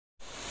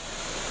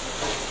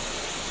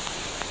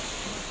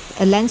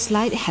A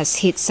landslide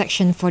has hit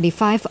Section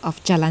 45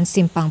 of Jalan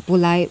Simpang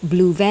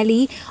Pulai-Blue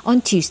Valley on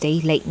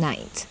Tuesday late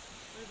night.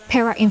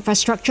 Perak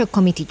Infrastructure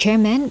Committee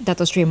Chairman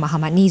Datuk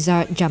Mohammad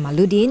Nizar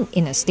Jamaluddin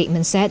in a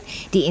statement said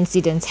the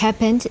incident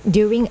happened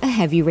during a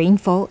heavy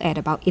rainfall at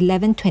about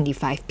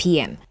 11:25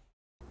 p.m.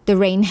 The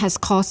rain has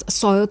caused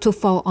soil to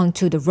fall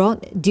onto the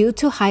road due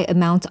to high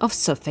amount of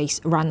surface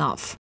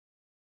runoff.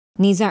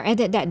 Nizar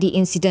added that the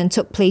incident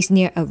took place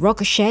near a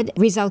rock shed,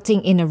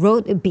 resulting in a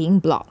road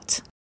being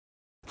blocked.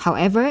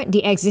 However,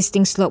 the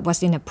existing slope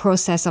was in a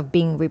process of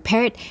being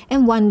repaired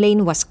and one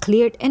lane was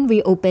cleared and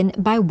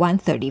reopened by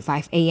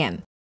 1:35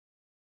 a.m.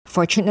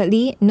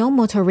 Fortunately, no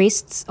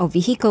motorists or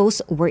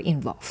vehicles were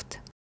involved.